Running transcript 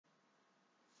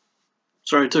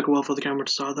Sorry, it took a while for the camera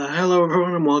to start there. Hello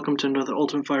everyone and welcome to another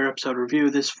Ultimate Fire episode review.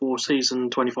 This for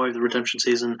Season 25, the Redemption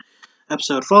Season,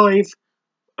 Episode 5,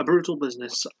 A Brutal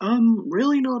Business.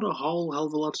 Really not a whole hell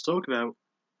of a lot to talk about.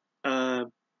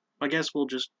 I guess we'll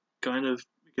just kind of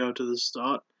go to the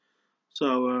start.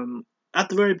 So, at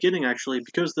the very beginning actually,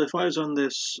 because the fighters on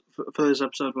this, for this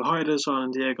episode were Hayder, Hassan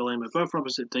and Diego Lhima, both from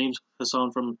opposite teams.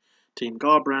 Hassan from Team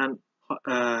Garbrandt,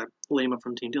 Lhima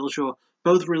from Team Dillashaw,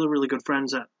 both really good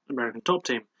friends at American Top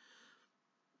Team.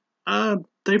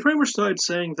 They pretty much started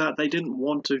saying that they didn't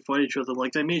want to fight each other.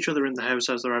 Like, they meet each other in the house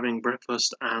as they're having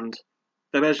breakfast, and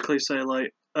they basically say,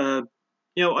 like, I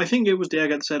think it was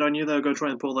Diego that said, I knew they were going to try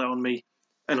and pull that on me.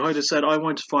 And Hayder said, I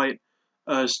want to fight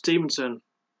Stevenson,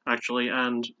 actually,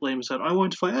 and Lhima said, I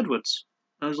want to fight Edwards.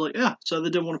 And I was like, yeah, so they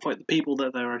didn't want to fight the people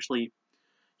that they were actually,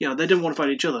 they didn't want to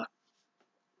fight each other.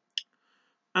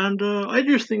 And I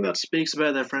just think that speaks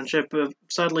about their friendship.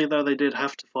 Sadly, though, they did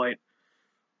have to fight.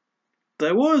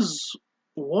 There was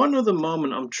one other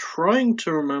moment, I'm trying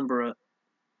to remember it.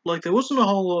 Like, there wasn't a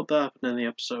whole lot that happened in the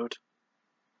episode.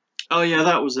 Oh yeah,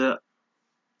 that was it.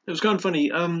 It was kind of funny.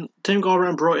 Tim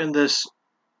Garbrandt brought in this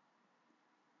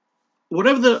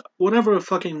whatever a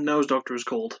fucking nose doctor is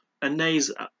called, a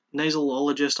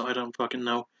nasalologist. I don't fucking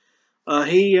know.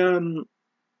 He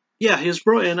was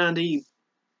brought in and he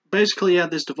basically had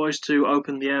this device to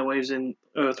open the airwaves in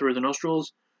through the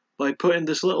nostrils by putting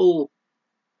this little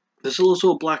sort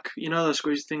of black, the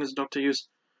squeeze thing as the doctor used.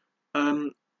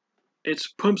 It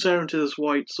pumps air into this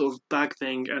white sort of bag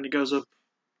thing, and it goes up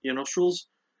your nostrils.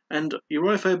 And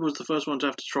Uriah Faber was the first one to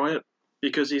have to try it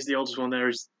because he's the oldest one there.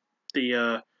 He's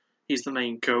the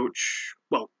main coach.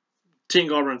 Well, Team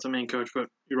Garbrandt's the main coach, but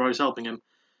Uriah's helping him.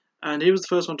 And he was the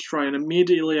first one to try. And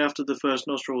immediately after the first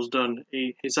nostril was done,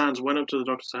 his hands went up to the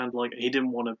doctor's hand like he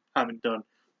didn't want to have it done,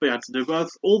 but he had to do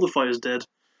both. All the fighters did.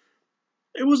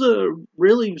 It was a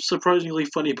really surprisingly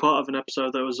funny part of an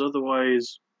episode that was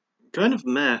otherwise kind of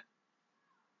meh.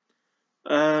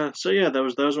 So yeah, there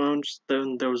was those moments.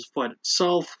 Then there was the fight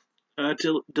itself.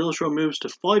 Dillashaw moves to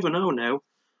 5-0 now,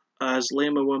 as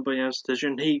Lhima won by unanimous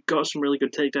decision. He got some really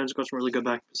good takedowns, got some really good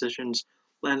back positions,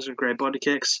 landed some great body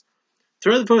kicks.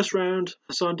 Throughout the first round,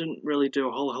 Hassan didn't really do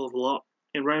a whole hell of a lot.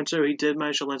 In round 2, he did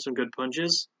manage to land some good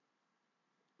punches,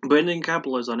 but he didn't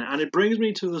capitalize on it. And it brings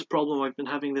me to this problem I've been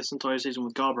having this entire season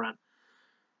with Garbrandt.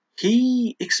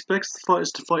 He expects the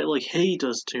fighters to fight like he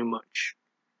does too much.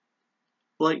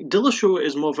 Like, Dillashaw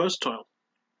is more versatile.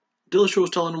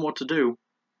 Dillashaw's telling him what to do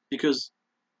because,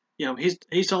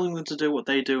 he's telling them to do what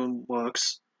they do and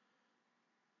works.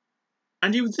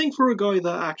 And you would think for a guy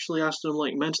that actually asked him,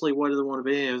 like, mentally, why do they want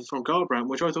to be here from Garbrandt,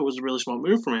 which I thought was a really smart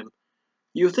move from him,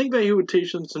 you would think that he would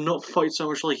teach them to not fight so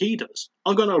much like he does.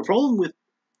 I've got no problem with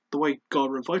the way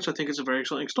Garbrandt fights. I think it's a very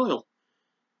exciting style.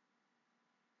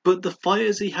 But the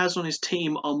fighters he has on his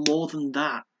team are more than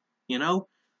that,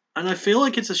 And I feel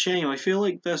like it's a shame. I feel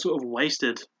like they're sort of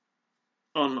wasted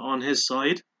on his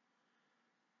side.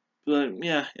 But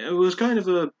yeah, it was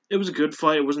a good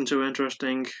fight. It wasn't too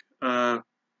interesting.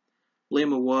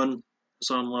 Lhima won,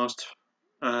 Hassan lost.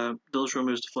 Dillashaw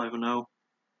moves to 5-0.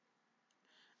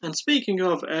 And speaking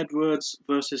of Edwards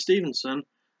versus Stevenson,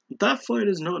 that fight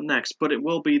is not next, but it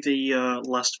will be the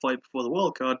last fight before the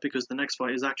wildcard because the next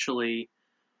fight is actually,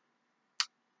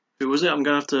 who was it? I'm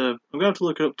gonna have to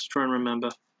look it up to try and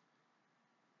remember.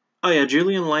 Oh yeah,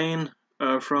 Julian Lane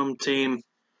from Team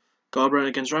Garbrandt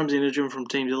against Ramsey Nugent from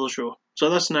Team Dillashaw. So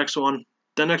that's the next one.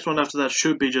 The next one after that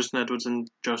should be Justin Edwards and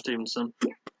Joe Stevenson.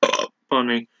 Pardon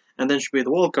me. And then should be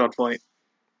the wildcard fight.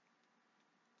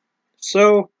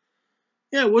 So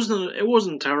yeah, it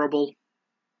wasn't terrible.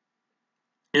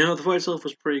 The fight itself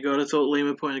was pretty good. I thought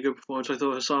Lhima put in a good performance. I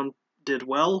thought Hassan did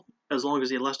well, as long as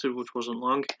he lasted, which wasn't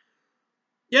long.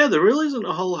 Yeah, there really isn't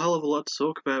a whole hell of a lot to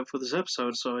talk about for this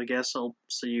episode, so I guess I'll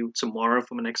see you tomorrow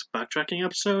for my next backtracking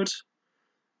episode.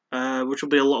 Which will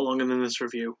be a lot longer than this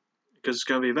review, because it's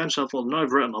going to be Avenged Sevenfold, and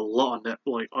I've written a lot on it.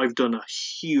 Like, I've done a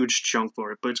huge chunk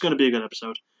for it, but it's going to be a good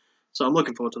episode. So I'm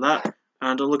looking forward to that,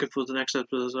 and I'm looking forward to the next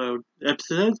episode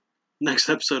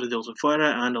of The Ultimate Fighter,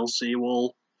 and I'll see you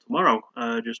all tomorrow.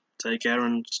 Just take care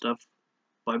and stuff.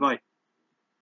 Bye-bye.